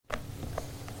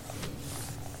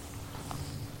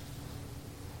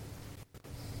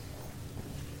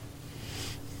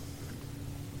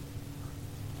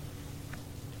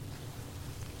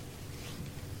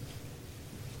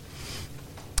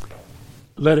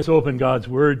Let us open God's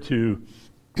Word to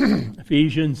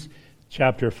Ephesians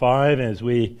chapter 5 as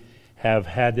we have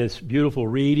had this beautiful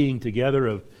reading together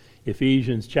of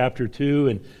Ephesians chapter 2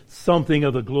 and something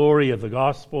of the glory of the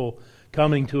gospel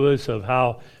coming to us of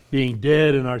how being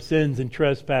dead in our sins and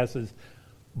trespasses,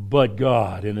 but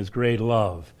God in His great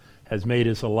love has made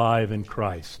us alive in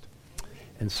Christ.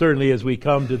 And certainly as we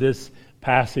come to this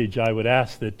passage, I would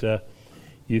ask that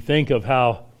you think of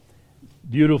how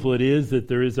beautiful it is that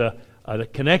there is a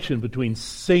connection between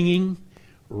singing,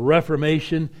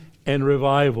 reformation, and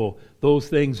revival. Those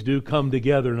things do come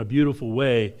together in a beautiful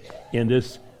way in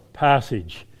this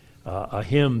passage. A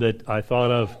hymn that I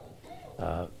thought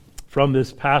of from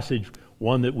this passage,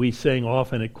 one that we sing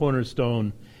often at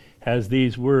Cornerstone, has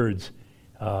these words,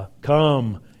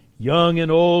 "Come, young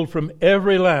and old from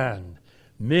every land,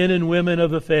 men and women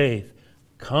of the faith,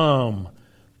 come,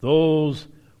 those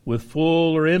with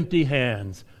full or empty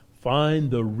hands, find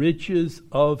the riches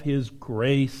of His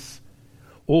grace.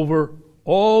 Over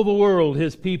all the world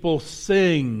His people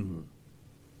sing.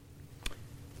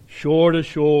 Shore to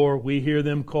shore we hear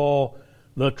them call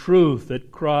the truth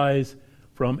that cries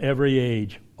from every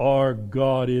age. Our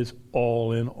God is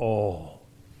all in all."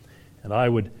 And I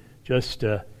would just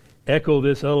echo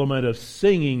this element of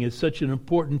singing is such an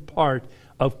important part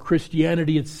of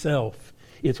Christianity itself.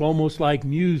 It's almost like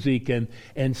music, and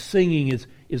singing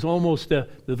is almost the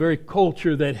very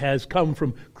culture that has come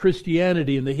from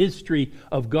Christianity and the history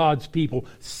of God's people.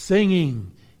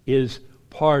 Singing is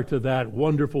part of that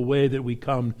wonderful way that we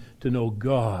come to know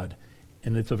God.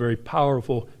 And it's a very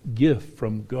powerful gift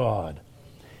from God.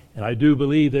 And I do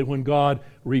believe that when God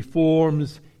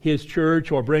reforms His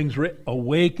church or brings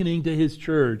awakening to His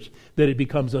church, that it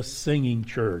becomes a singing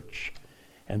church.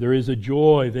 And there is a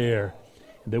joy there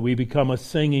that we become a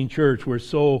singing church. We're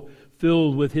so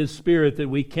filled with His Spirit that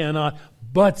we cannot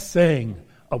but sing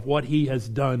of what He has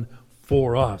done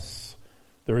for us.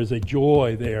 There is a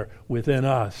joy there within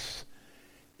us.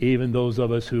 Even those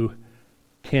of us who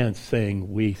can't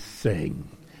sing, we sing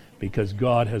because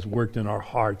God has worked in our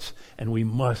hearts, and we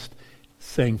must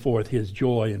sing forth His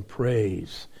joy and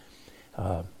praise.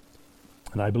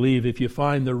 And I believe if you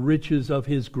find the riches of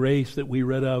His grace that we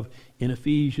read of in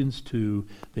Ephesians 2,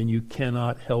 then you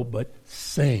cannot help but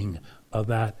sing of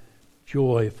that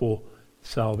joyful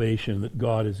salvation that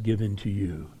God has given to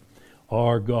you.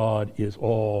 Our God is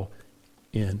all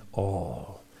in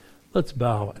all. Let's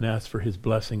bow and ask for His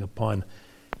blessing upon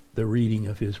the reading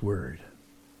of His Word.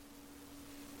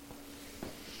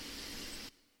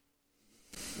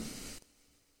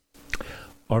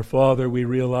 Our Father, we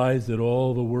realize that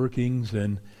all the workings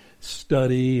and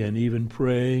study and even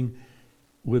praying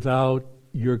without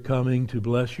Your coming to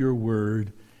bless Your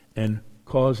Word and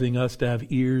causing us to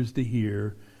have ears to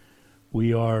hear,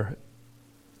 we are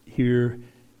here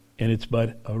and it's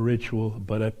but a ritual,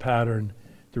 but a pattern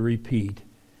to repeat.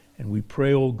 And we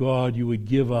pray, oh God, You would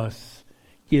give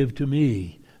to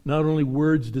me, not only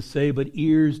words to say, but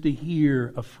ears to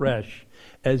hear afresh,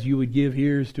 as You would give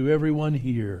ears to everyone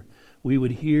here. We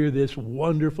would hear this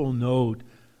wonderful note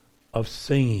of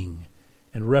singing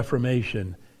and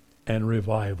reformation and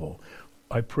revival.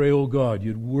 I pray, oh God,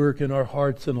 You'd work in our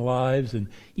hearts and lives and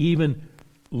even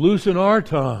loosen our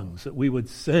tongues that we would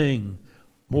sing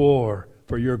more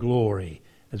for Your glory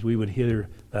as we would hear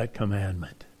that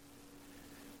commandment.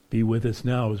 Be with us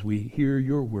now as we hear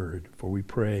Your word, for we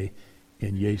pray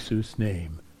in Jesus'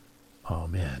 name.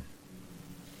 Amen.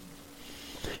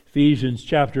 Ephesians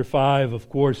chapter 5, of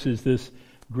course, is this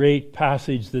great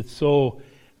passage that's so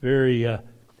very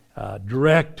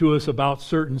direct to us about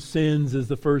certain sins as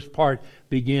the first part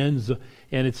begins.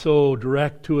 And it's so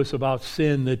direct to us about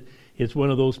sin that it's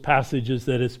one of those passages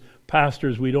that as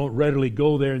pastors we don't readily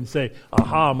go there and say,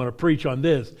 aha, I'm going to preach on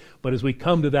this. But as we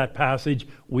come to that passage,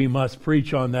 we must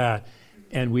preach on that.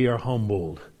 And we are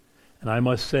humbled. And I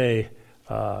must say,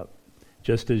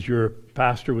 just as your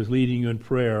pastor was leading you in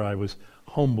prayer, I was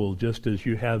humbled just as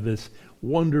you have this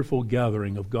wonderful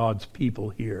gathering of God's people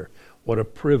here. What a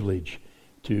privilege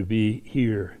to be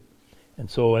here.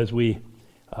 And so as we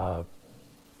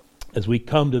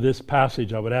come to this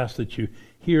passage, I would ask that you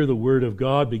hear the Word of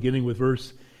God, beginning with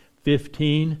verse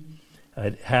 15.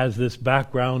 It has this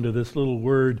background of this little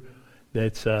word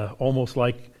that's almost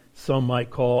like some might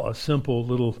call a simple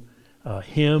little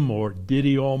hymn or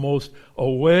ditty almost.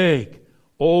 Awake,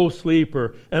 O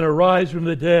sleeper, and arise from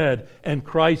the dead, and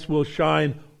Christ will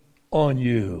shine on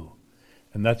you.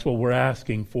 And that's what we're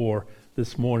asking for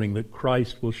this morning, that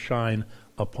Christ will shine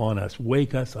upon us.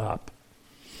 Wake us up.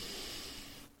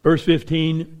 Verse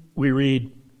 15, we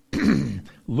read,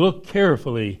 "Look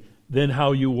carefully then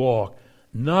how you walk,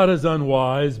 not as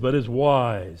unwise, but as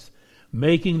wise,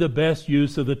 making the best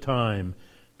use of the time,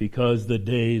 because the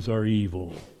days are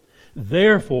evil.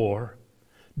 Therefore,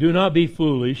 do not be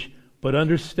foolish, but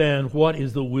understand what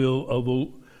the will of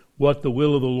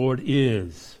the Lord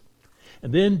is.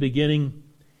 And then beginning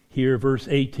here, verse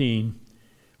 18,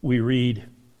 we read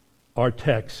our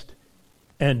text,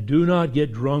 and do not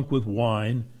get drunk with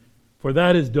wine, for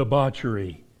that is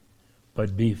debauchery,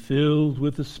 but be filled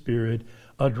with the Spirit,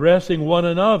 addressing one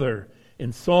another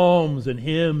in psalms and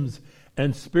hymns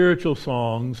and spiritual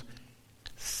songs,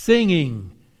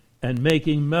 singing and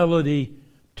making melody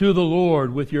to the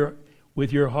Lord with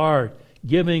your heart,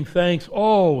 giving thanks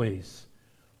always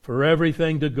for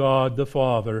everything to God the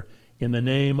Father in the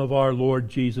name of our Lord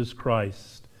Jesus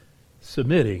Christ,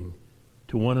 submitting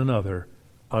to one another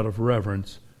out of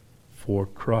reverence for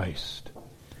Christ.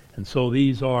 And so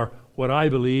these are what I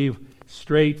believe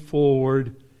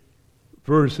straightforward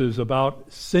verses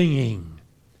about singing,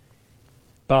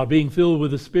 about being filled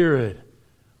with the Spirit,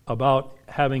 about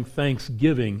having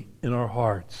thanksgiving in our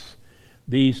hearts.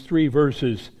 These three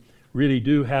verses really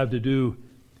do have to do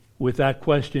with that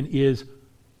question, is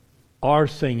our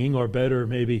singing, or better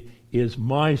maybe, is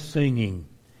my singing,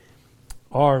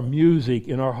 our music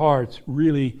in our hearts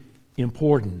really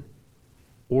important?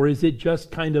 Or is it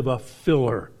just kind of a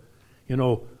filler? You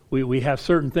know, we have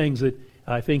certain things that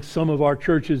I think some of our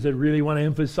churches that really want to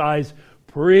emphasize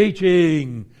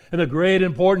preaching and the great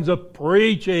importance of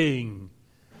preaching.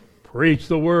 Preach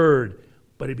the Word.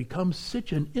 But it becomes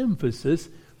such an emphasis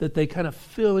that they kind of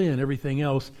fill in everything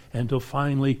else until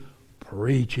finally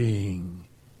preaching.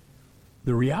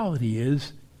 The reality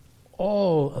is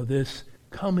all of this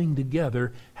coming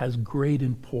together has great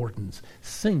importance.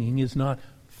 Singing is not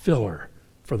filler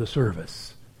for the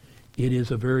service. It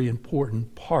is a very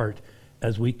important part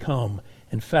as we come.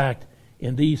 In fact,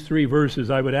 in these three verses,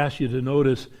 I would ask you to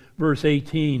notice verse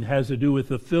 18 has to do with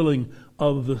the filling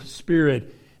of the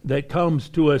Spirit that comes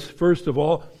to us, first of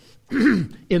all,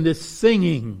 in this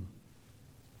singing.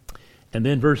 And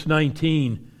then verse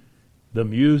 19, the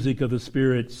music of the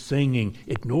Spirit, singing.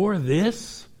 Ignore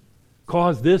this?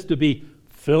 Cause this to be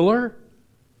filler?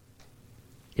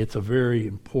 It's a very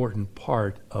important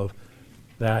part of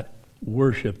that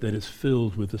worship that is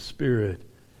filled with the Spirit.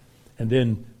 And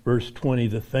then verse 20,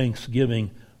 the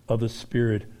thanksgiving of the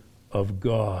Spirit of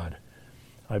God.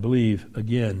 I believe,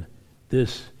 again,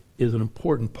 this is an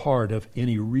important part of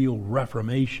any real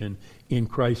reformation in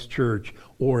Christ's church,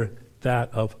 or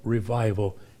that of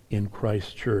revival in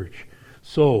Christ's church.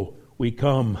 So we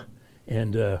come,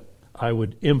 and I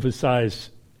would emphasize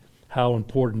how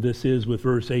important this is with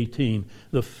verse 18,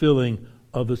 the filling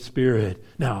of the Spirit.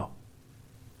 Now,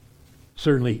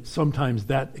 certainly sometimes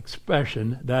that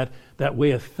expression, that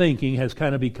way of thinking has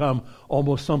kind of become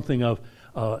almost something of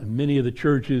many of the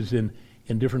churches in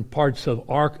different parts of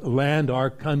our land, our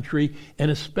country, and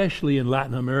especially in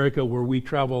Latin America where we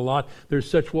travel a lot. There's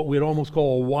such what we'd almost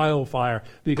call a wildfire.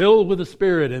 Be filled with the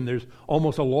Spirit, and there's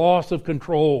almost a loss of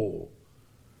control.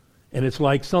 And it's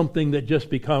like something that just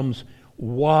becomes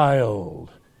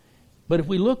wild. But if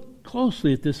we look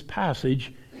closely at this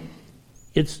passage,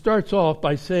 it starts off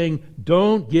by saying,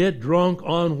 don't get drunk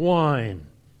on wine.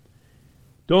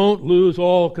 Don't lose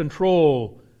all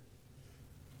control.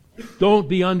 Don't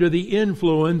be under the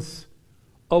influence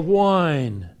of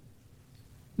wine.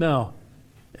 Now,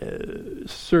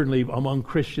 certainly among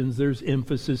Christians there's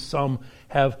emphasis. Some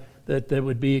have that there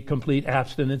would be a complete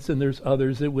abstinence, and there's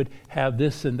others that would have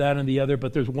this and that and the other.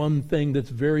 But there's one thing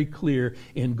that's very clear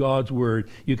in God's Word.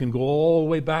 You can go all the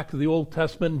way back to the Old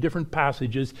Testament in different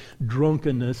passages.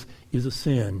 Drunkenness is a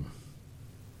sin.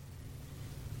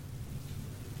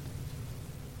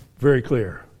 Very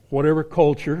clear. Whatever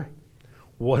culture,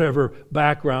 whatever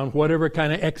background, whatever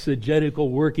kind of exegetical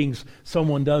workings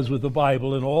someone does with the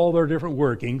Bible and all their different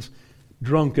workings,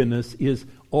 drunkenness is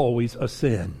always a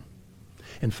sin.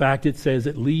 In fact, it says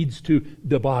it leads to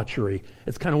debauchery.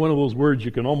 It's kind of one of those words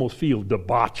you can almost feel,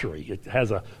 debauchery. It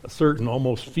has a certain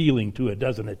almost feeling to it,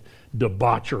 doesn't it?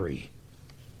 Debauchery.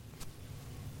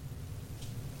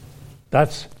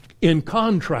 That's in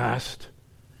contrast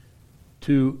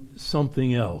to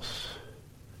something else.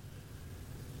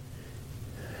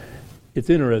 It's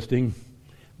interesting.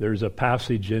 There's a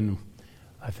passage in,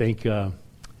 I think,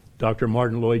 Dr.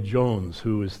 Martin Lloyd-Jones,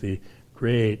 who is the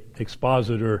great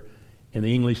expositor in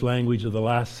the English language of the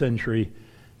last century.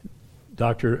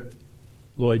 Dr.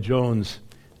 Lloyd-Jones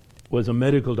was a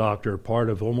medical doctor, part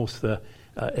of almost the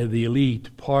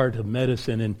elite part of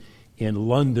medicine in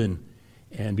London.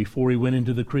 And before he went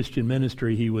into the Christian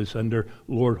ministry, he was under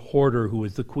Lord Horder, who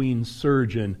was the Queen's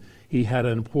surgeon. He had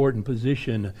an important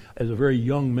position as a very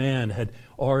young man, had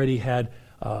already had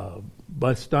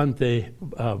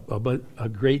a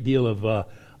great deal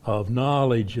of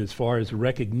knowledge as far as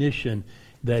recognition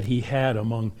that he had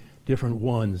among different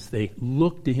ones. They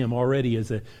looked to him already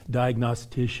as a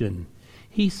diagnostician.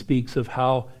 He speaks of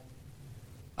how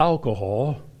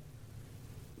alcohol,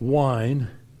 wine,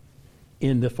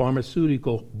 in the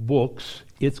pharmaceutical books,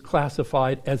 it's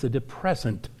classified as a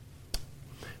depressant.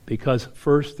 Because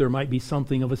first there might be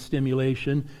something of a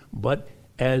stimulation, but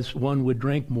as one would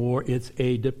drink more, it's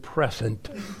a depressant.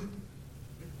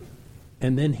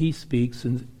 And then he speaks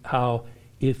and how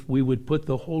if we would put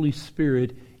the Holy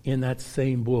Spirit in that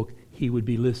same book, he would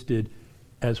be listed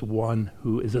as one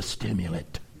who is a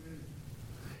stimulant.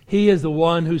 He is the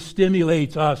one who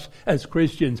stimulates us as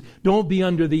Christians. Don't be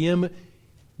under the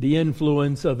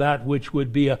influence of that which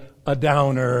would be a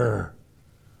downer,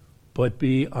 but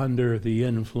be under the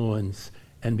influence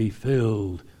and be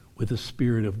filled with the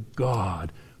Spirit of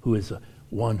God, who is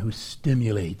one who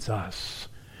stimulates us.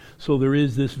 So there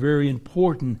is this very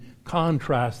important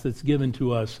contrast that's given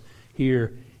to us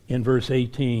here in verse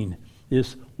 18.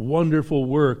 This wonderful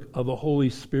work of the Holy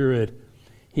Spirit.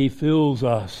 He fills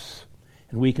us.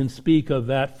 And we can speak of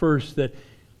that first, that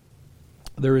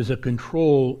there is a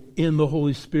control in the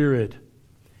Holy Spirit.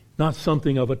 Not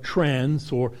something of a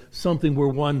trance or something where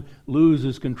one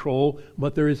loses control,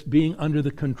 but there is being under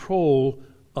the control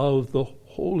of the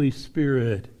Holy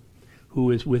Spirit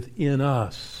who is within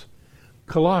us.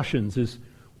 Colossians is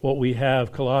what we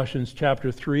have. Colossians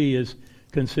chapter 3 is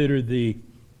considered the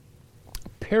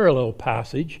parallel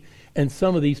passage, and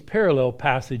some of these parallel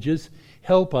passages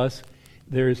help us.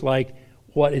 There's like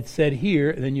what it said here,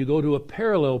 and then you go to a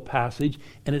parallel passage,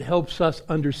 and it helps us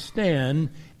understand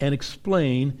and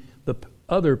explain the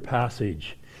other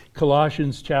passage.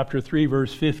 Colossians chapter 3,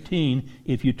 verse 15,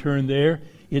 if you turn there,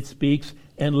 it speaks,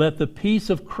 "And let the peace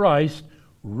of Christ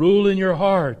rule in your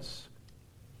hearts,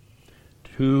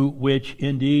 to which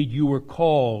indeed you were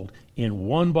called in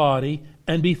one body,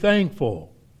 and be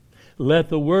thankful. Let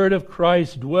the word of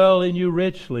Christ dwell in you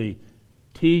richly,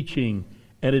 teaching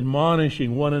and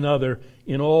admonishing one another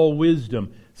in all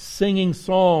wisdom, singing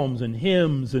psalms and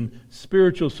hymns and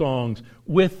spiritual songs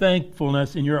with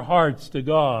thankfulness in your hearts to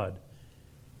God.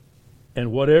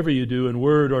 And whatever you do in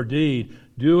word or deed,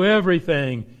 do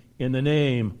everything in the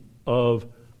name of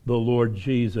the Lord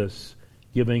Jesus,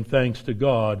 giving thanks to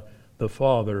God the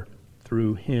Father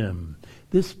through him."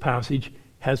 This passage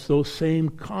has those same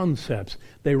concepts.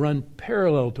 They run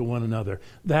parallel to one another.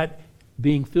 That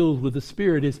being filled with the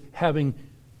Spirit is having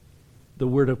the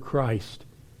Word of Christ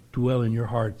dwell in your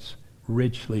hearts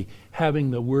richly.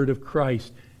 Having the Word of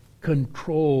Christ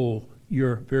control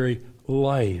your very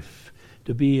life.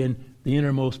 To be in the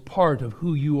innermost part of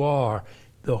who you are.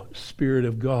 The Spirit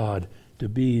of God to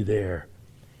be there.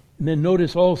 And then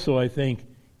notice also, I think,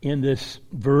 in this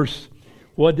verse,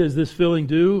 what does this filling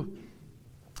do?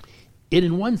 It,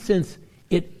 in one sense,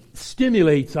 it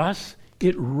stimulates us.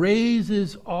 It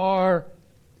raises our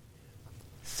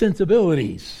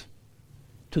sensibilities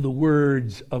to the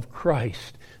words of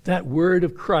Christ. That word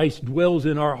of Christ dwells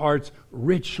in our hearts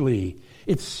richly.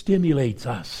 It stimulates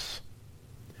us.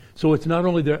 So it's not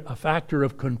only a factor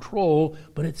of control,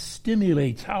 but it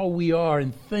stimulates how we are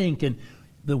and think. And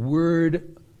the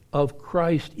word of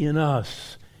Christ in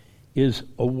us is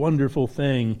a wonderful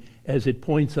thing as it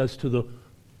points us to the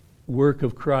work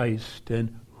of Christ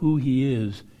and who he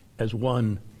is as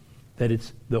one that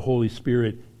it's the Holy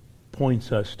Spirit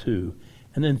points us to.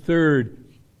 And then third,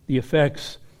 the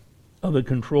effects of the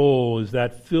control is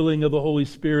that filling of the Holy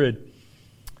Spirit.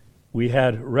 We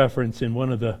had reference in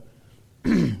one of the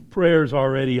prayers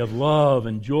already of love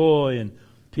and joy and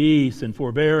peace and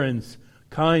forbearance,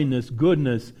 kindness,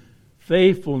 goodness,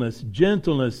 faithfulness,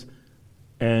 gentleness,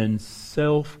 and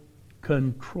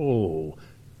self-control.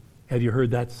 Have you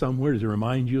heard that somewhere? Does it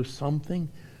remind you of something?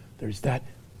 There's that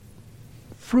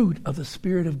fruit of the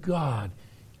Spirit of God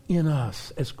in us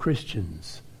as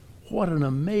Christians. What an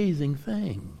amazing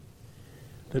thing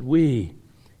that we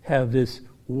have this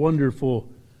wonderful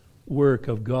work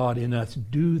of God in us.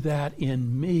 Do that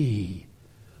in me.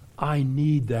 I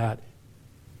need that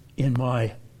in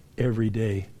my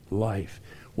everyday life.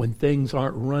 When things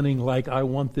aren't running like I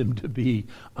want them to be,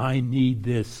 I need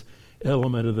this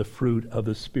element of the fruit of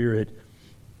the Spirit,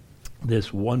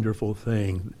 this wonderful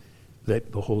thing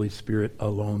that the Holy Spirit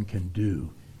alone can do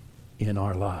in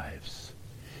our lives.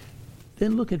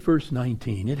 Then look at verse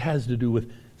 19. It has to do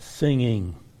with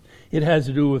singing. It has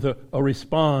to do with a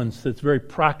response that's very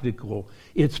practical.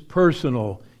 It's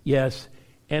personal, yes,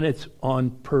 and it's on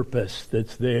purpose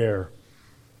that's there.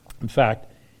 In fact,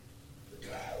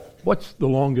 what's the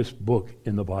longest book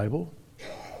in the Bible?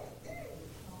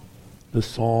 The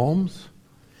Psalms,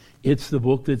 it's the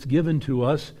book that's given to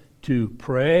us to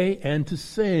pray and to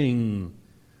sing.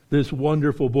 This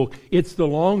wonderful book. It's the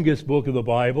longest book of the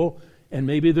Bible, and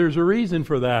maybe there's a reason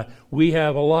for that. We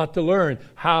have a lot to learn.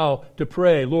 How to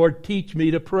pray. Lord, teach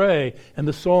me to pray. And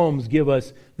the Psalms give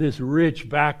us this rich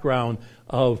background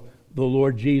of the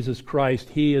Lord Jesus Christ.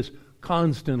 He is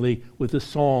constantly with the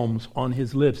Psalms on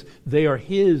His lips. They are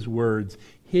His words,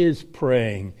 His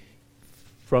praying.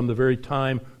 From the very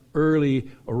time early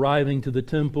arriving to the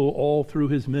temple, all through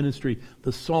His ministry,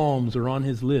 the Psalms are on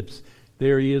His lips.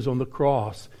 There He is on the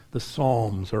cross. The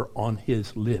Psalms are on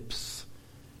His lips.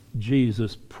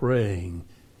 Jesus praying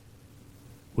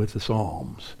with the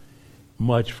Psalms.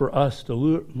 Much for us to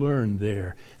learn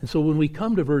there. And so when we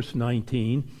come to verse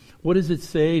 19, what does it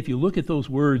say? If you look at those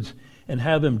words and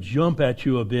have them jump at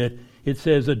you a bit, it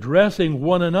says, addressing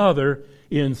one another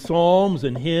in psalms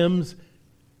and hymns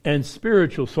and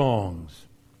spiritual songs,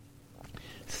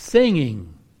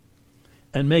 singing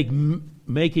and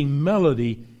making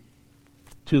melody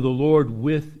to the Lord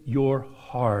with your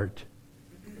heart.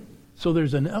 So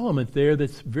there's an element there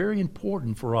that's very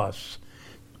important for us.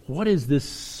 What is this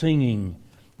singing,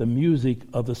 the music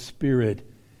of the Spirit?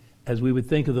 As we would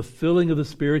think of the filling of the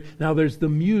Spirit, now there's the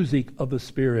music of the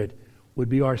Spirit, would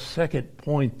be our second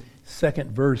point,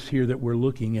 second verse here that we're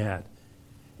looking at.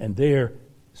 And there,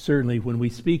 certainly when we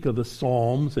speak of the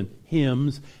psalms and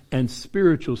hymns and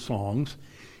spiritual songs,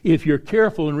 if you're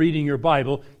careful in reading your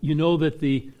Bible, you know that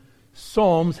the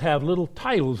psalms have little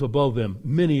titles above them.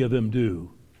 Many of them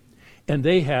do. And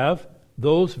they have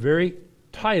those very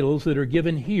titles that are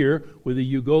given here, whether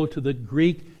you go to the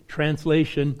Greek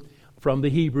translation from the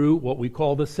Hebrew, what we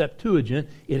call the Septuagint,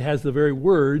 it has the very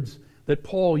words that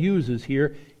Paul uses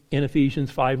here in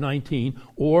Ephesians 5:19,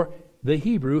 or the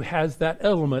Hebrew has that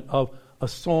element of a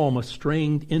psalm, a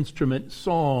stringed instrument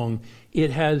song.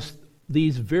 It has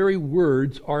these very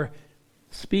words are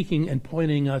speaking and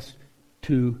pointing us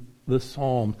to the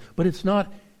Psalms. But it's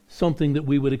not something that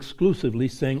we would exclusively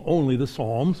sing only the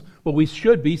Psalms, but we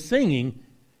should be singing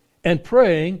and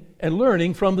praying and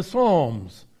learning from the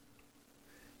Psalms.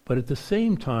 But at the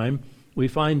same time, we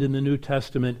find in the New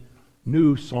Testament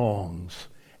new songs.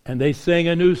 And they sang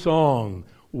a new song,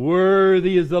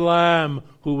 "Worthy is the Lamb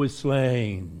who was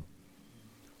slain."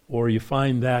 Or you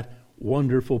find that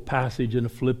wonderful passage in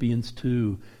Philippians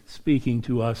 2, speaking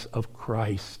to us of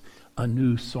Christ, a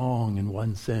new song in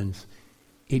one sense.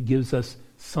 It gives us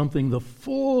something, the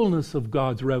fullness of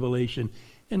God's revelation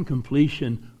and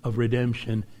completion of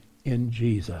redemption in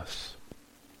Jesus.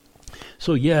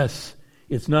 So yes,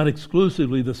 it's not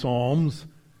exclusively the Psalms,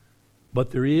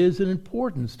 but there is an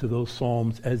importance to those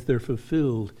Psalms as they're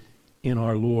fulfilled in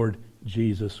our Lord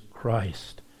Jesus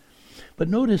Christ. But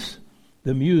notice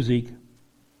the music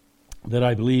that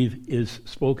I believe is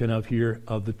spoken of here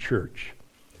of the church.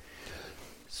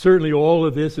 Certainly all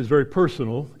of this is very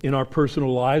personal. In our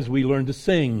personal lives, we learn to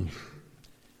sing.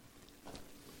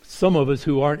 Some of us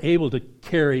who aren't able to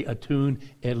carry a tune,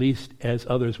 at least as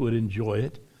others would enjoy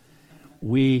it,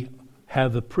 we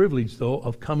have the privilege, though,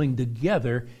 of coming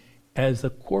together as a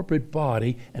corporate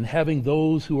body and having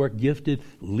those who are gifted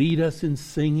lead us in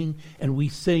singing, and we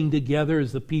sing together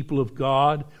as the people of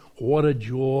God. What a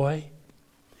joy.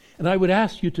 And I would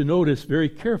ask you to notice very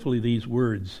carefully these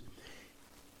words.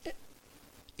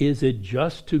 Is it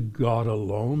just to God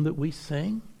alone that we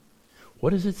sing? What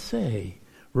does it say?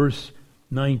 Verse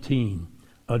 19,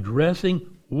 addressing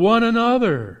one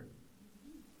another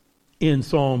in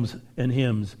psalms and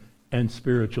hymns and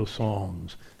spiritual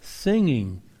songs,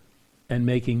 singing and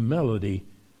making melody.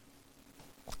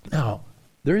 Now,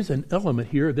 there is an element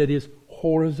here that is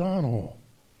horizontal,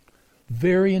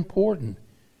 very important.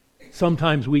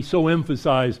 Sometimes we so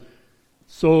emphasize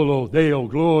solo Deo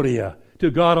Gloria, to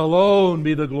God alone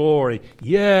be the glory.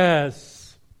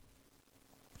 Yes.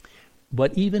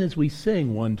 But even as we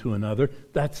sing one to another,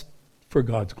 that's for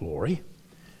God's glory.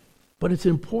 But it's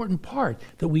an important part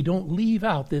that we don't leave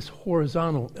out this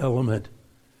horizontal element.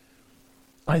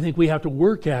 I think we have to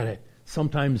work at it.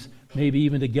 Sometimes maybe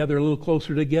even together, a little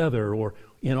closer together. Or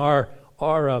in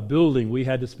our building, we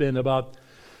had to spend about,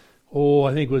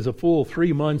 I think it was a full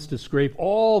 3 months to scrape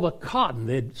all the cotton.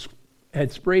 They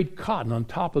had sprayed cotton on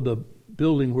top of the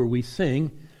building where we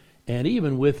sing. And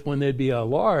even when there'd be a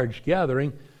large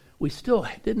gathering, we still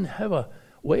didn't have a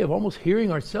way of almost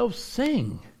hearing ourselves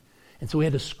sing. And so we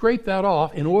had to scrape that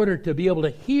off in order to be able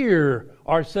to hear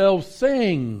ourselves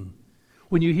sing.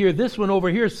 When you hear this one over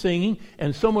here singing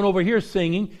and someone over here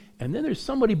singing, and then there's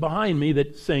somebody behind me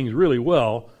that sings really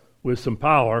well with some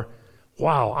power,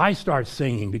 wow, I start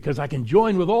singing because I can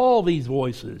join with all these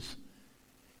voices.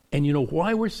 And you know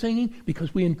why we're singing?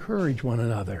 Because we encourage one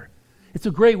another. It's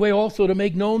a great way also to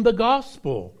make known the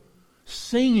gospel.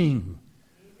 Singing.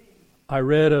 I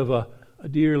read of a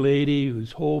dear lady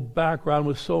whose whole background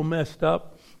was so messed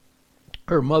up.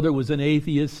 Her mother was an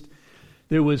atheist.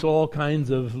 There was all kinds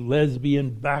of lesbian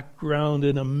background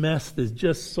and a mess that's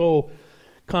just so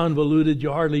convoluted you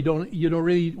don't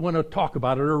really want to talk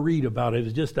about it or read about it.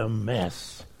 It's just a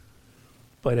mess.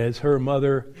 But as her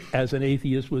mother, as an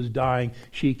atheist, was dying,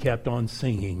 she kept on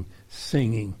singing.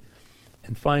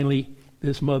 And finally,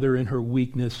 this mother in her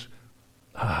weakness,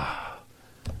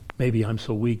 maybe I'm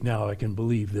so weak now I can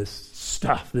believe this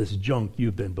stuff, this junk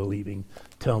you've been believing.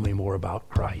 Tell me more about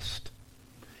Christ.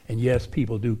 And yes,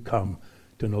 people do come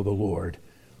to know the Lord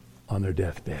on their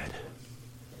deathbed.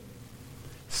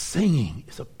 Singing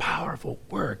is a powerful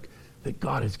work that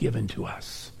God has given to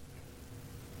us.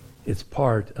 It's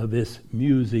part of this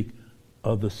music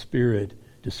of the Spirit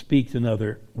to speak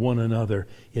to one another.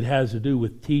 It has to do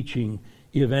with teaching,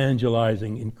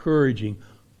 evangelizing, encouraging,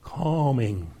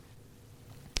 calming,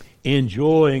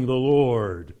 enjoying the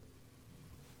Lord.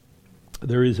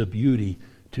 There is a beauty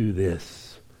to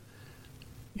this.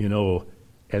 You know,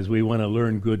 as we want to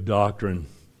learn good doctrine,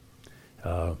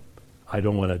 I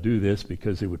don't want to do this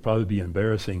because it would probably be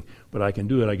embarrassing, but I can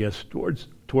do it, I guess,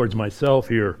 towards myself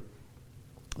here.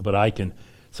 But I can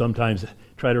sometimes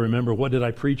try to remember, what did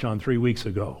I preach on 3 weeks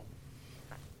ago?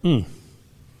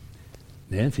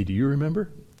 Nancy, do you remember?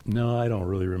 No, I don't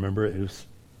really remember.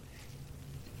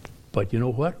 But you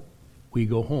know what? We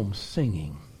go home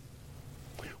singing.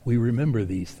 We remember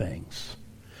these things.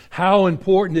 How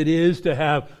important it is to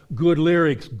have good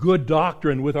lyrics, good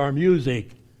doctrine with our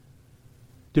music.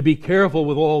 To be careful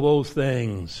with all those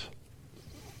things.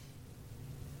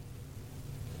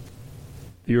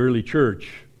 The early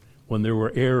church, when there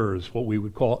were errors, what we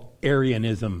would call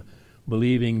Arianism,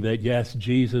 believing that yes,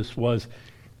 Jesus was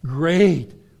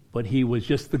great, but he was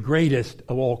just the greatest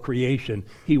of all creation.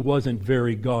 He wasn't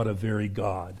very God of very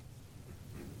God.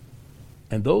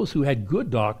 And those who had good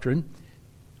doctrine,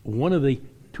 one of the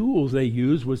tools they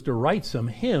used was to write some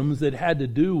hymns that had to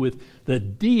do with the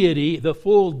deity, the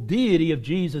full deity of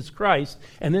Jesus Christ.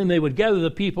 And then they would gather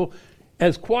the people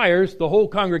as choirs, the whole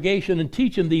congregation, and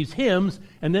teach them these hymns.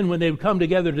 And then when they would come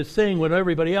together to sing, when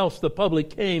everybody else, the public,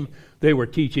 came, they were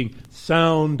teaching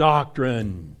sound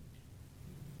doctrine.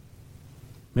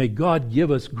 May God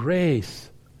give us grace,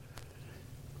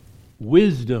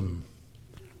 wisdom,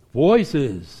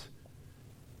 voices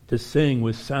to sing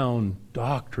with sound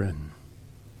doctrine.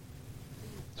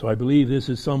 So I believe this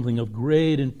is something of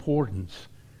great importance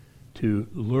to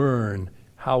learn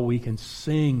how we can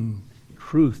sing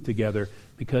truth together,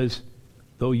 because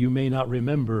though you may not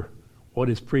remember what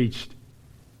is preached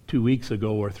 2 weeks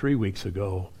ago or 3 weeks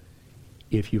ago,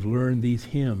 if you've learned these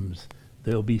hymns,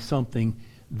 there'll be something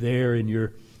there in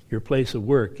your place of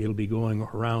work. It'll be going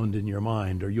around in your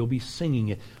mind, or you'll be singing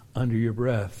it under your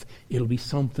breath. It'll be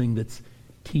something that's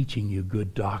teaching you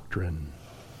good doctrine.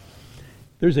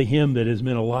 There's a hymn that has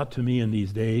meant a lot to me in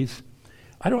these days.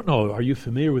 I don't know, are you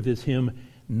familiar with this hymn,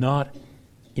 Not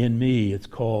in Me? It's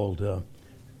called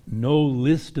No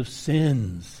List of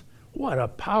Sins. What a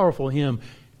powerful hymn.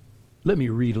 Let me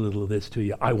read a little of this to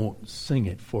you. I won't sing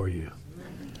it for you.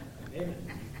 Amen.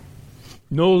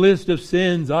 No list of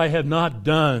sins I have not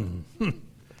done.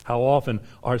 How often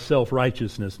our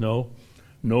self-righteousness, no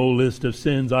list of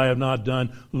sins I have not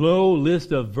done. No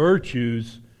list of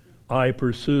virtues I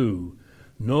pursue.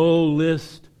 No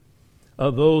list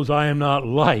of those I am not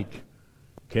like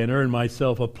can earn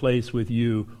myself a place with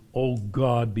you. O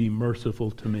God, be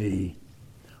merciful to me.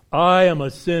 I am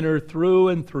a sinner through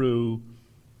and through.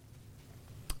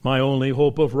 My only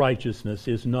hope of righteousness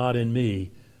is not in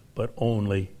me, but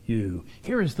only you.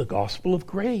 Here is the gospel of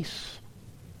grace.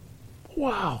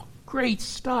 Wow, great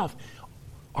stuff.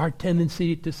 Our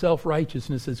tendency to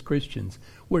self-righteousness as Christians,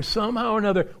 where somehow or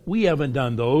another we haven't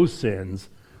done those sins.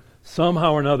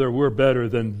 Somehow or another we're better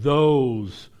than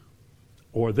those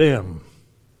or them.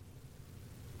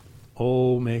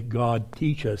 Oh, may God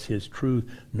teach us His truth.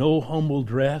 No humble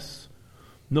dress,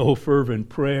 no fervent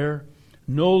prayer,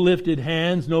 no lifted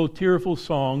hands, no tearful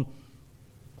song.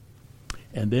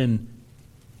 And then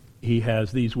he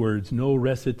has these words, no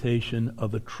recitation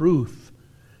of the truth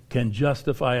can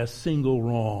justify a single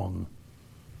wrong.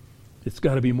 It's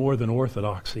got to be more than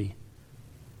orthodoxy.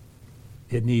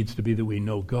 It needs to be that we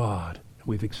know God.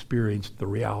 We've experienced the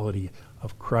reality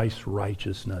of Christ's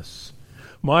righteousness.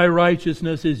 My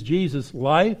righteousness is Jesus'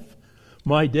 life.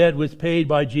 My debt was paid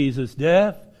by Jesus'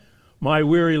 death. My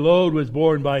weary load was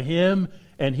borne by Him,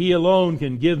 and He alone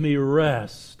can give me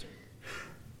rest.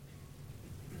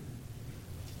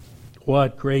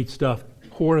 What great stuff.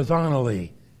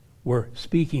 Horizontally, we're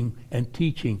speaking and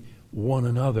teaching one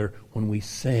another when we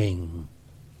sing.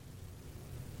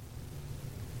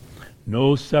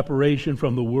 No separation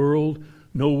from the world,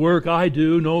 no work I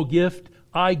do, no gift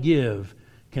I give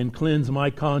can cleanse my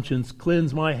conscience,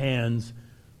 cleanse my hands.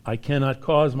 I cannot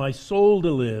cause my soul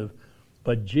to live,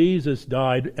 but Jesus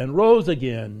died and rose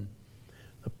again.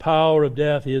 The power of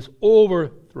death is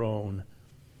overthrown.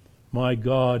 My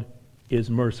God is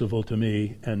merciful to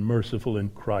me and merciful in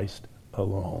Christ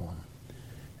alone.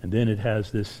 And then it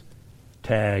has this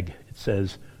tag. It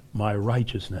says, my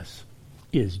righteousness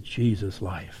is Jesus'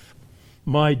 life.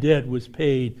 My debt was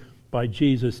paid by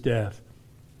Jesus' death.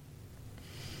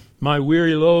 My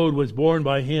weary load was borne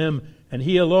by him, and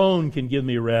he alone can give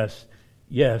me rest.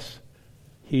 Yes,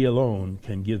 he alone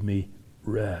can give me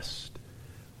rest.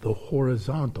 The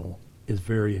horizontal is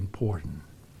very important.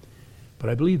 But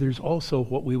I believe there's also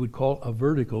what we would call a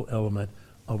vertical element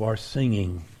of our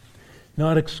singing.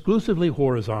 Not exclusively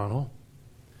horizontal,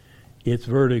 it's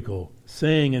vertical.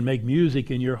 Sing and make music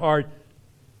in your heart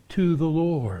to the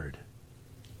Lord.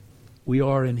 We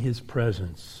are in his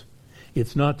presence.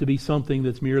 It's not to be something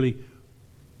that's merely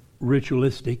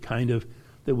ritualistic, kind of,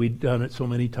 that we've done it so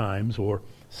many times, or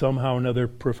somehow or another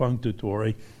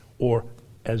perfunctory, or,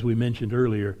 as we mentioned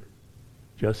earlier,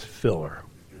 just filler.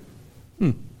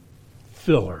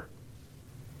 Filler.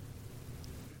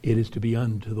 It is to be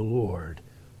unto the Lord,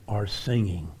 our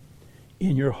singing.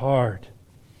 In your heart,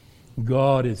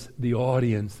 God is the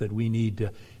audience that we need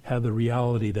to have the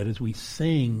reality that as we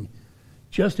sing,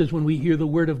 just as when we hear the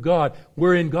Word of God,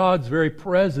 we're in God's very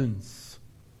presence.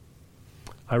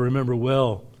 I remember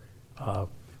well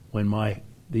when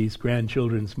these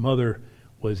grandchildren's mother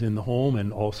was in the home,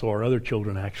 and also our other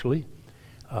children actually.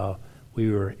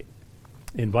 We were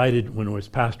invited when I was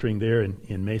pastoring there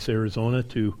in Mesa, Arizona,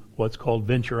 to what's called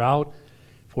Venture Out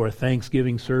for a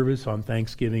Thanksgiving service on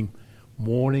Thanksgiving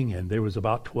morning, and there was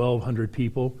about 1,200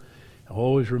 people. I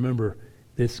always remember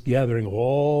this gathering of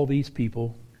all these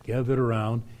people gathered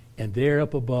around, and there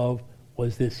up above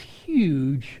was this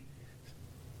huge,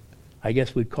 I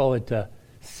guess we'd call it a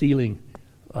ceiling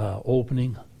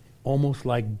opening, almost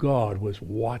like God was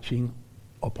watching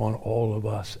upon all of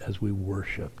us as we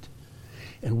worshiped.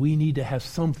 And we need to have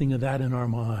something of that in our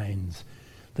minds,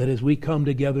 that as we come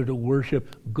together to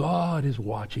worship, God is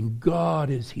watching, God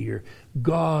is here,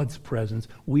 God's presence.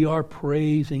 We are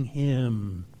praising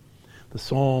him. The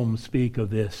Psalms speak of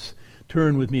this.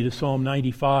 Turn with me to Psalm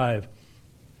 95.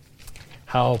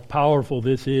 How powerful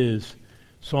this is.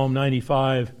 Psalm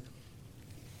 95,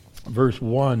 verse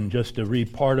 1, just to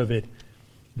read part of it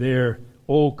there.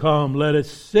 Oh, come, let us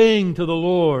sing to the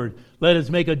Lord. Let us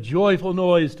make a joyful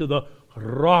noise to the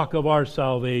rock of our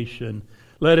salvation.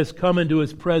 Let us come into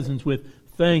his presence with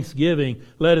thanksgiving.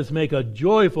 Let us make a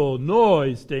joyful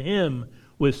noise to him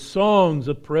with songs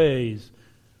of praise.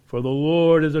 For the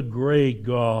Lord is a great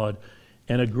God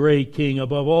and a great King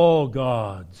above all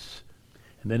gods.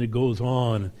 And then it goes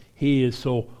on. He is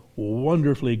so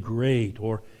wonderfully great,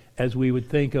 or as we would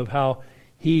think of how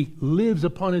he lives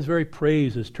upon his very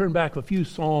praises. Turn back a few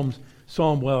Psalms.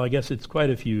 I guess it's quite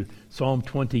a few. Psalm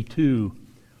 22,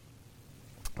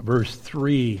 verse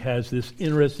 3 has this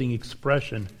interesting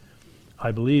expression.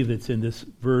 I believe it's in this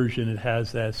version. It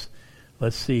has this.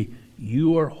 Let's see.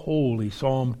 You are holy.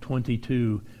 Psalm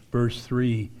 22, verse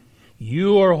 3.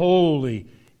 You are holy,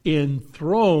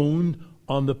 enthroned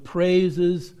on the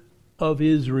praises of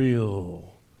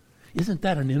Israel. Isn't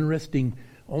that an interesting,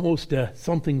 almost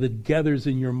something that gathers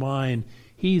in your mind?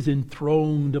 He's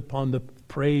enthroned upon the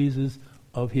praises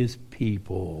of his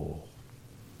people.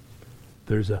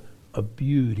 There's a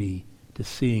beauty to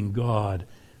seeing God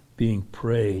being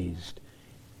praised.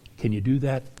 Can you do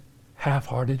that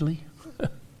half-heartedly?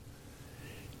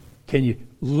 Can you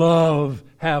love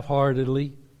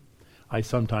half-heartedly? I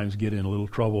sometimes get in a little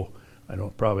trouble. I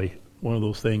don't, probably one of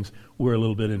those things, we're a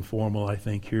little bit informal, I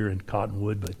think, here in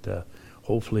Cottonwood, but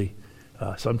hopefully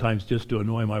sometimes just to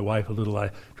annoy my wife a little,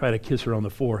 I try to kiss her on the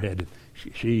forehead.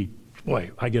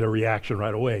 Boy, I get a reaction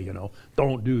right away,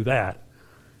 Don't do that.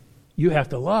 You have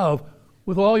to love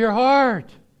with all your heart.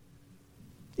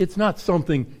 It's not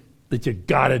something that you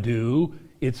gotta do.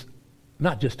 It's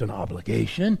not just an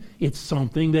obligation. It's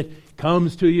something that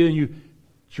comes to you and you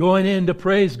join in to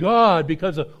praise God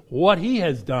because of what he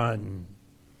has done.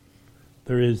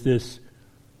 There is this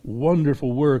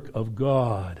wonderful work of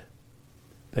God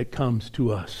that comes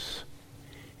to us,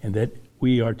 and that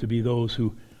we are to be those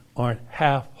who aren't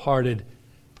half-hearted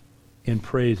in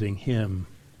praising him,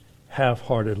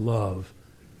 half-hearted love.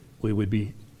 We would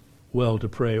be well to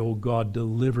pray, oh God,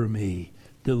 deliver me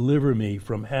Deliver me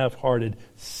from half-hearted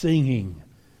singing.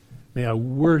 May I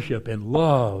worship and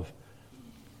love.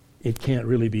 It can't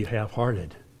really be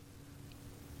half-hearted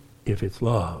if it's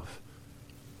love,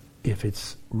 if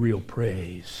it's real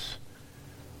praise.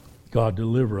 God,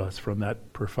 deliver us from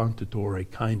that perfunctory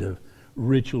kind of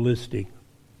ritualistic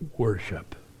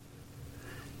worship.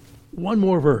 One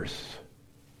more verse.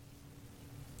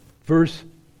 Verse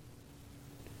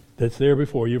that's there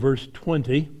before you, verse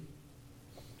 20.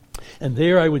 And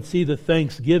there I would see the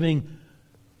thanksgiving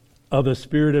of the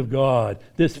Spirit of God.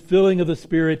 This filling of the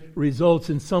Spirit results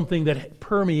in something that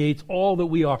permeates all that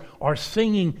we are. Our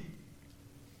singing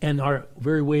and our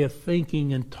very way of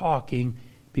thinking and talking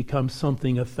becomes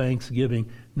something of thanksgiving.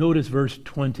 Notice verse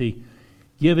 20.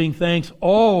 Giving thanks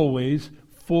always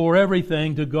for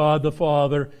everything to God the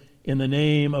Father in the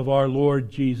name of our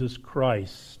Lord Jesus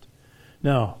Christ.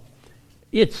 Now,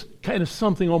 it's kind of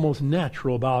something almost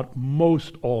natural about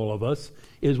most all of us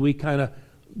is we kind of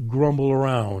grumble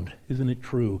around. Isn't it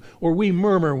true? Or we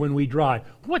murmur when we drive.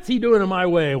 What's he doing in my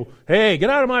way? Hey, get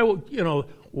out of my way.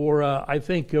 Or I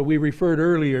think we referred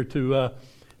earlier to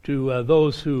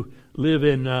those who live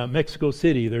in Mexico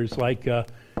City. There's like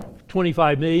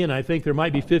 25 million. I think there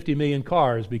might be 50 million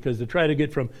cars because to try to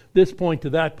get from this point to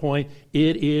that point,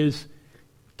 it is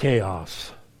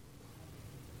chaos.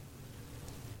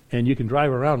 And you can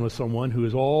drive around with someone who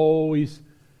is always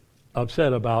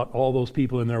upset about all those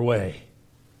people in their way.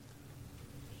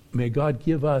 May God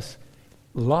give us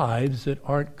lives that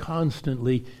aren't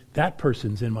constantly, that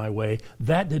person's in my way,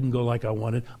 that didn't go like I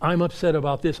wanted, I'm upset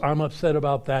about this, I'm upset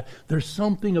about that. There's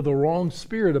something of the wrong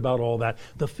spirit about all that.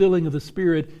 The filling of the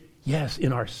Spirit, yes,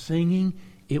 in our singing,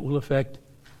 it will affect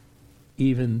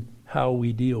even how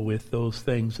we deal with those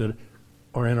things that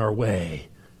are in our way.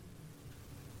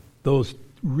 Those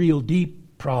real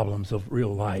deep problems of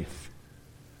real life.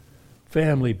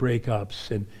 Family breakups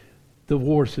and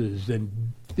divorces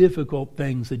and difficult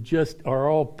things that just are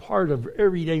all part of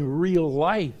everyday real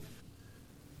life.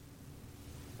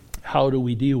 How do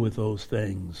we deal with those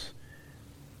things?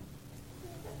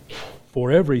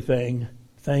 For everything,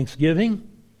 thanksgiving.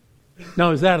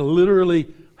 Now, is that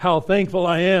literally how thankful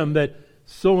I am that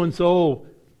so-and-so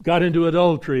got into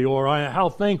adultery, or how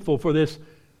thankful for this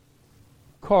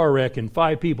car wreck and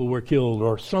 5 people were killed,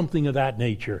 or something of that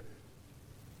nature?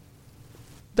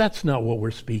 That's not what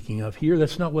we're speaking of here.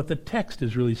 That's not what the text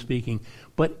is really speaking.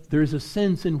 But there's a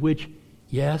sense in which,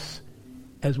 yes,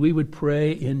 as we would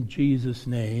pray in Jesus'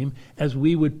 name, as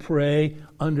we would pray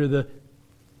under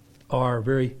our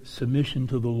very submission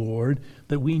to the Lord,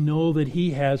 that we know that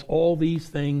He has all these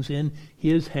things in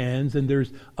His hands, and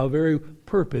there's a very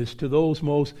purpose to those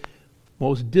most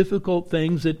difficult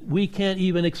things that we can't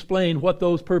even explain what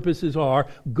those purposes are.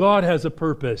 God has a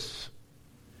purpose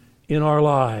in our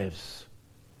lives.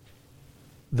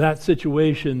 That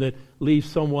situation that leaves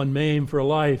someone maimed for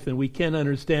life, and we can't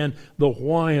understand the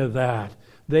why of that.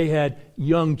 They had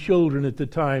young children at the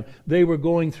time. They were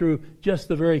going through just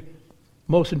the very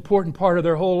most important part of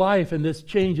their whole life, and this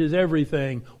changes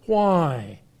everything.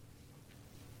 Why?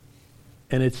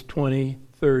 And it's 20,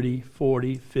 30,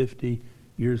 40, 50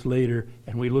 years later,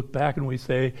 and we look back and we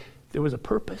say, there was a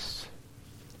purpose.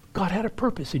 God had a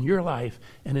purpose in your life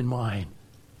and in mine.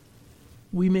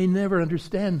 We may never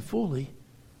understand fully,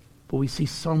 but we see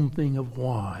something of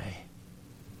why.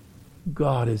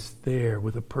 God is there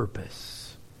with a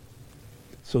purpose.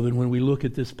 So then when we look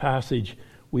at this passage,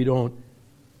 we don't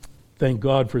thank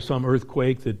God for some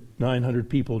earthquake that 900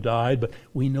 people died, but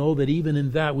we know that even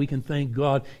in that we can thank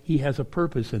God He has a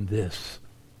purpose in this.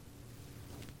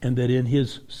 And that in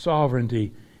His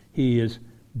sovereignty, He is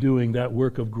doing that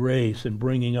work of grace and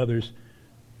bringing others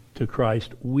to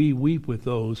Christ. We weep with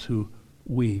those who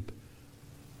weep.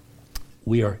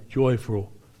 We are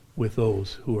joyful with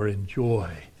those who are in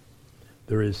joy.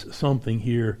 There is something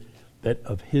here that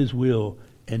of His will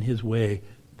and His way,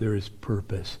 there is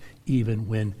purpose, even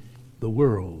when the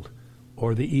world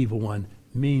or the evil one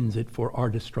means it for our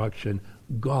destruction.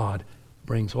 God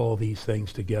brings all these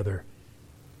things together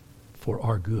for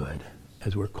our good,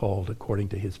 as we're called according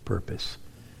to His purpose,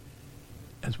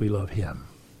 as we love Him.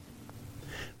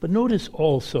 But notice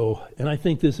also, and I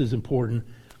think this is important,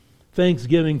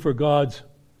 thanksgiving for God's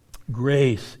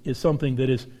grace is something that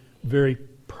is very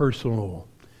personal.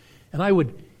 And I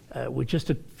would, with just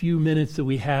a few minutes that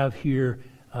we have here,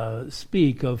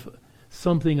 speak of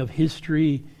something of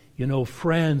history. You know,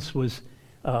 France was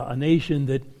a nation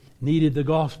that needed the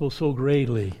gospel so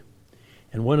greatly.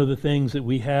 And one of the things that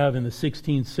we have in the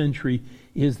 16th century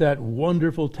is that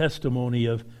wonderful testimony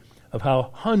of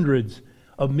how hundreds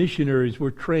of missionaries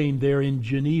were trained there in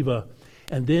Geneva.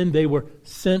 And then they were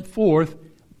sent forth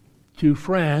to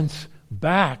France,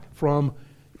 back from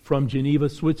Geneva,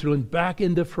 Switzerland, back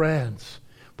into France.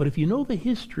 But if you know the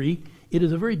history, it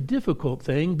is a very difficult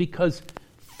thing because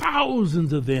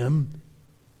thousands of them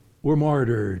were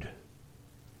martyred.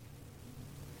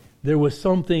 There was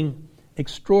something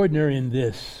extraordinary in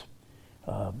this.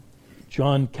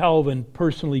 John Calvin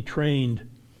personally trained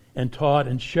and taught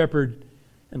and shepherded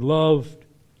and loved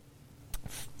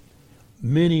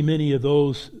many of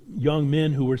those young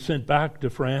men who were sent back to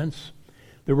France.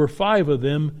 There were 5 of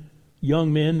them,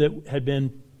 young men that had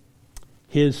been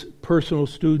his personal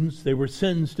students. They were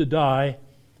sentenced to die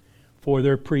for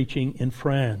their preaching in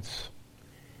France.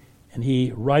 And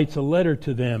he writes a letter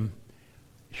to them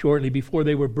shortly before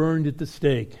they were burned at the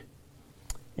stake.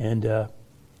 And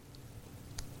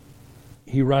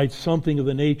he writes something of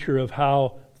the nature of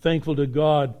how thankful to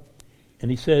God.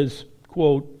 And he says,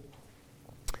 quote,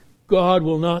 "God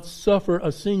will not suffer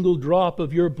a single drop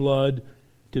of your blood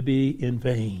to be in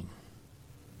vain."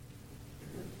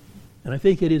 And I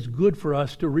think it is good for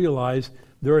us to realize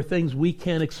there are things we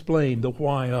can't explain the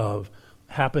why of,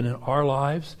 happen in our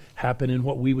lives, happen in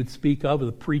what we would speak of,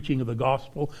 the preaching of the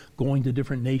gospel, going to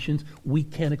different nations. We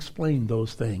can't explain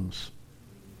those things.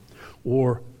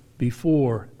 Or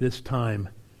before this time,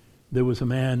 there was a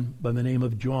man by the name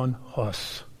of John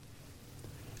Huss.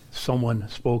 Someone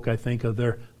spoke, I think, of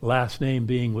their last name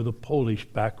being with a Polish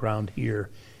background here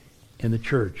in the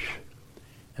church.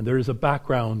 And there is a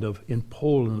background in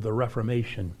Poland of the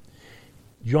Reformation.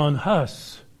 John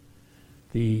Huss,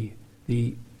 the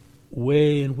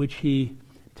way in which he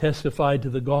testified to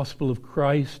the gospel of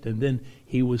Christ, and then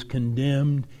he was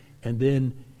condemned, and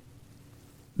then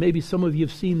maybe some of you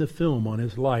have seen the film on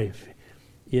his life.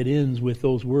 It ends with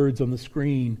those words on the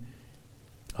screen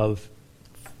of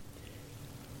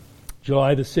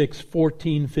July the 6th,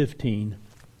 1415,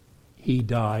 he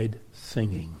died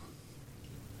singing.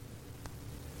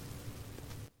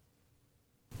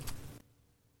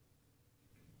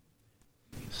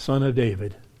 Son of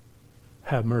David,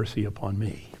 have mercy upon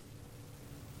me.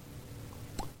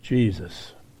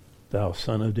 Jesus, thou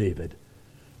Son of David,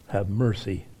 have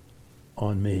mercy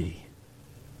on me.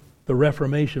 The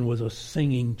Reformation was a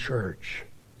singing church.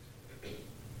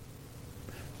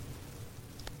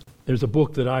 There's a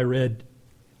book that I read.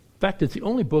 In fact, it's the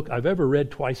only book I've ever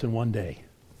read twice in one day.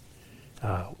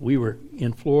 We were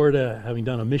in Florida having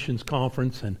done a missions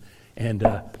conference, and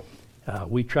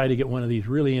we tried to get one of these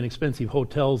really inexpensive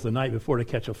hotels the night before to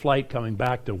catch a flight coming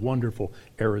back to wonderful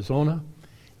Arizona,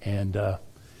 and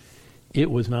it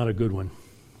was not a good one.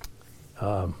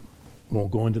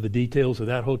 Won't go into the details of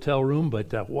that hotel room,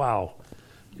 but wow,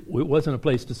 it wasn't a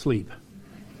place to sleep.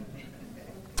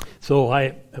 So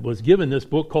I was given this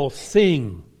book called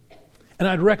Sing, and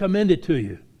I'd recommend it to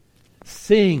you.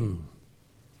 Sing.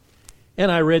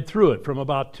 And I read through it from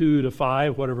about 2 to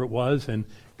 5, whatever it was, and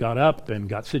got up and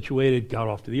got situated, got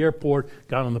off to the airport,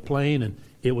 got on the plane, and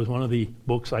it was one of the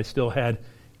books I still had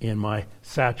in my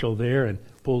satchel there, and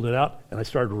pulled it out, and I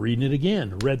started reading it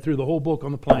again. Read through the whole book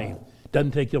on the plane.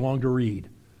 Doesn't take you long to read.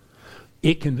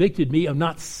 It convicted me of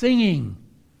not singing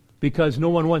because no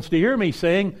one wants to hear me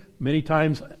sing. Many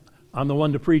times I'm the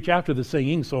one to preach after the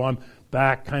singing, so I'm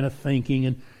back kind of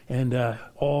thinking and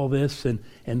all this, and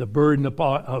the burden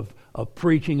of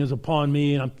preaching is upon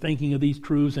me, and I'm thinking of these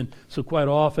truths. And so quite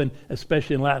often,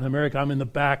 especially in Latin America, I'm in the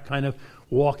back kind of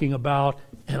walking about,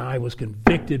 and I was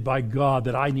convicted by God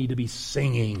that I need to be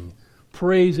singing,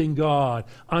 praising God.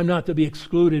 I'm not to be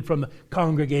excluded from the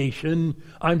congregation.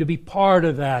 I'm to be part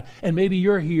of that. And maybe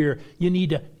you're here. You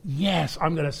need to, yes,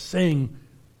 I'm going to sing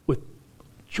with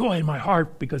joy in my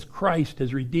heart because Christ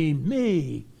has redeemed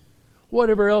me.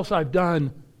 Whatever else I've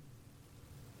done,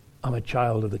 I'm a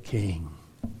child of the King.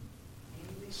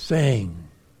 Sing.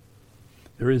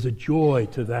 There is a joy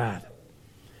to that.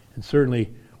 And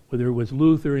certainly, whether it was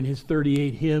Luther and his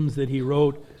 38 hymns that he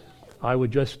wrote, I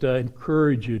would just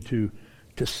encourage you to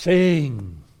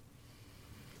sing.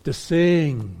 To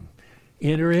sing.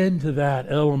 Enter into that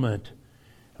element.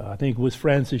 I think it was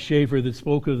Francis Schaeffer that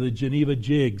spoke of the Geneva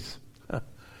Jigs.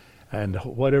 And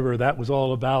whatever that was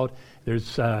all about,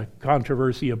 there's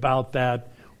controversy about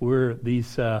that, where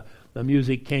the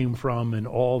music came from and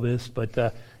all this,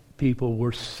 but people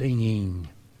were singing.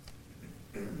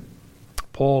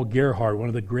 Paul Gerhardt, one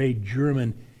of the great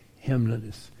German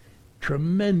hymnists,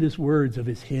 tremendous words of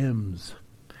his hymns.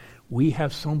 We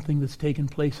have something that's taken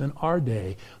place in our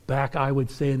day. Back, I would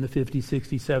say, in the 50s,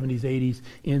 60s, 70s, 80s,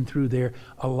 in through there,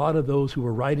 a lot of those who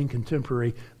were writing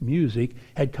contemporary music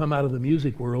had come out of the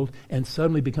music world and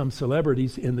suddenly become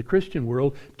celebrities in the Christian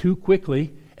world too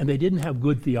quickly, and they didn't have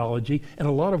good theology, and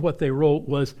a lot of what they wrote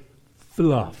was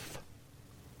fluff,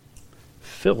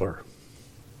 filler.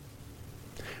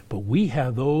 But we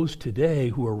have those today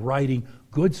who are writing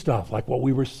good stuff, like what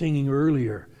we were singing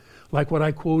earlier, like what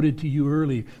I quoted to you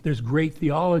earlier. There's great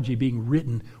theology being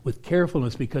written with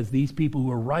carefulness because these people who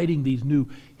are writing these new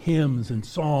hymns and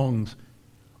songs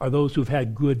are those who've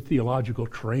had good theological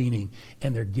training,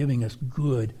 and they're giving us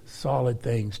good, solid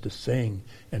things to sing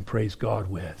and praise God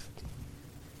with.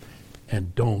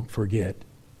 And don't forget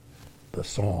the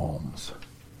Psalms.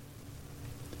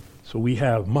 So we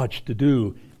have much to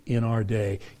do in our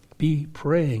day. Be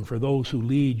praying for those who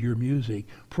lead your music,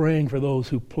 praying for those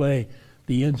who play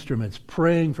the instruments,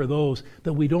 praying for those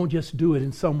that we don't just do it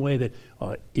in some way that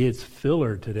it's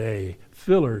filler today,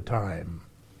 filler time.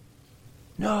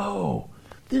 No,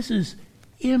 this is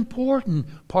important.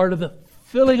 Part of the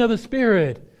filling of the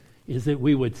Spirit is that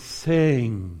we would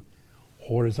sing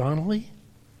horizontally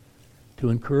to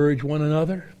encourage one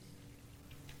another,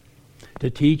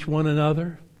 to teach one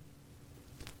another,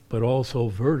 but also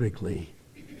vertically,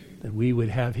 that we would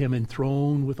have Him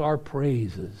enthroned with our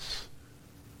praises,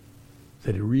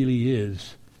 that it really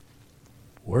is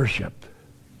worship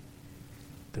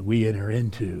that we enter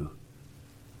into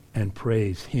and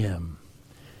praise Him.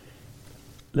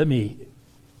 Let me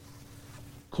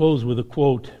close with a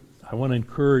quote. I want to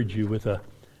encourage you with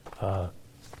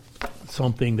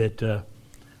something that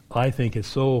I think is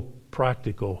so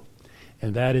practical,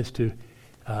 and that is to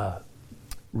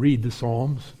read the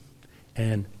Psalms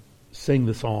and sing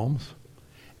the Psalms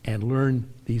and learn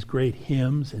these great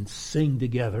hymns and sing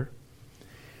together.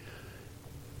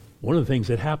 One of the things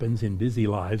that happens in busy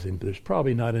lives, and there's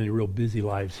probably not any real busy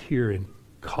lives here in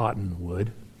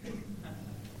Cottonwood,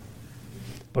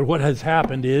 but what has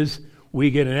happened is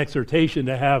we get an exhortation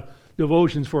to have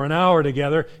devotions for an hour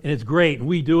together, and it's great, and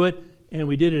we do it, and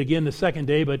we did it again the second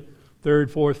day, but third,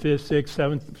 fourth, fifth, sixth,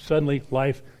 seventh, suddenly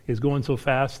life is going so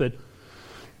fast that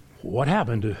what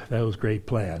happened to those great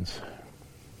plans?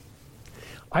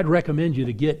 I'd recommend you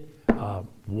to get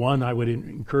one I would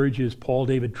encourage you is Paul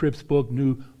David Tripp's book,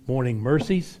 New Morning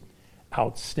Mercies.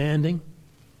 Outstanding.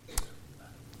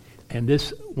 And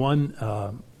this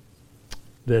one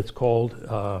that's called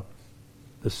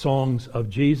The Songs of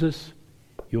Jesus.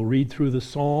 You'll read through the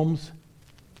Psalms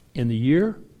in the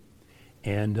year,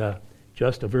 and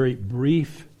just a very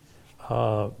brief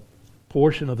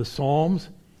portion of the Psalms,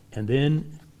 and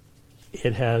then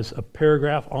it has a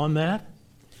paragraph on that,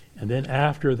 and then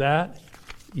after that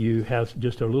you have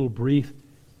just a little brief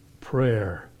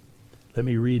prayer. Let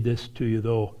me read this to you,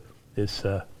 though, this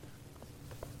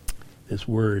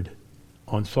word.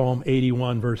 On Psalm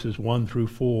 81, verses 1 through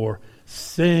 4,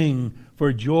 sing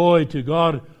for joy to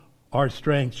God our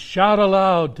strength. Shout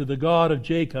aloud to the God of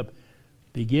Jacob.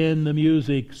 Begin the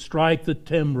music, strike the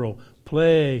timbrel,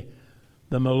 play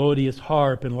the melodious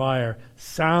harp and lyre.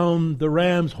 Sound the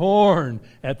ram's horn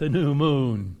at the new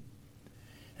moon.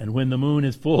 And when the moon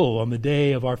is full on the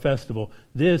day of our festival,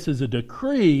 this is a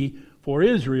decree for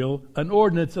Israel, an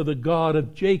ordinance of the God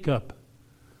of Jacob.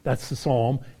 That's the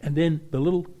psalm. And then the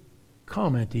little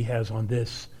comment he has on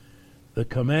this, the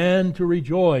command to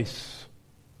rejoice.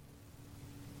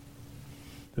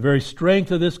 The very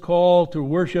strength of this call to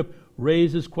worship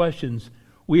raises questions.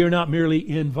 We are not merely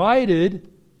invited,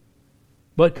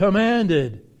 but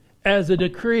commanded as a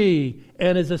decree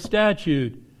and as a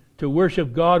statute to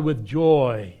worship God with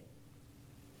joy.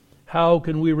 How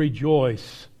can we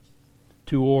rejoice?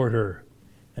 To order.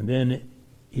 And then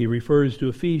he refers to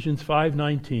Ephesians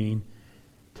 5:19,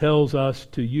 tells us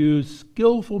to use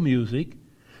skillful music,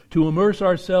 to immerse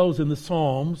ourselves in the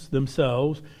Psalms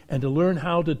themselves, and to learn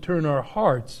how to turn our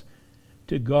hearts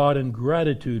to God in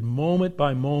gratitude moment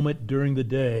by moment during the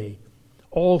day.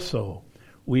 Also,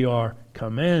 we are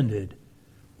commanded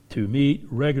to meet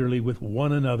regularly with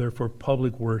one another for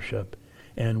public worship,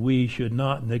 and we should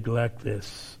not neglect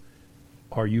this.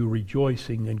 Are you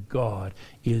rejoicing in God?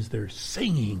 Is there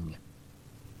singing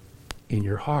in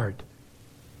your heart,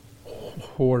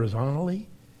 horizontally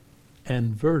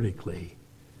and vertically,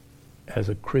 as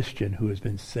a Christian who has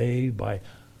been saved by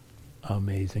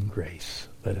amazing grace?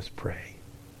 Let us pray.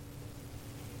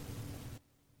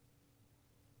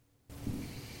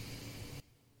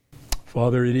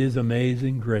 Father, it is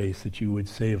amazing grace that you would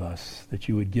save us, that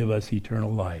you would give us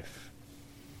eternal life.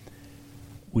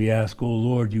 We ask, O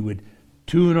Lord, you would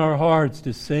tune our hearts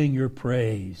to sing your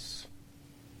praise.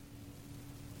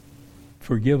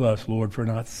 Forgive us, Lord, for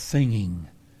not singing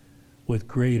with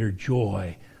greater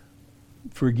joy.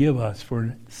 Forgive us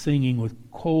for singing with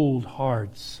cold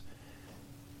hearts.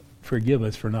 Forgive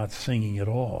us for not singing at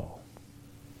all.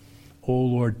 O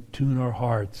Lord, tune our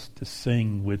hearts to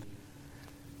sing with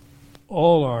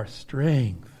all our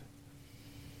strength,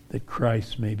 that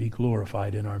Christ may be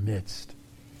glorified in our midst.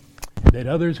 that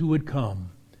others who would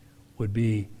come would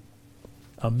be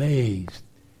amazed.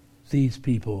 These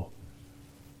people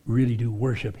really do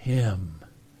worship him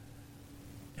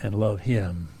and love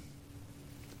him.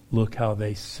 Look how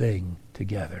they sing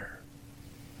together.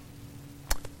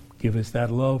 Give us that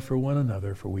love for one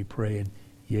another, for we pray in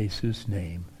Jesus'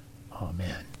 name.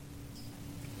 Amen.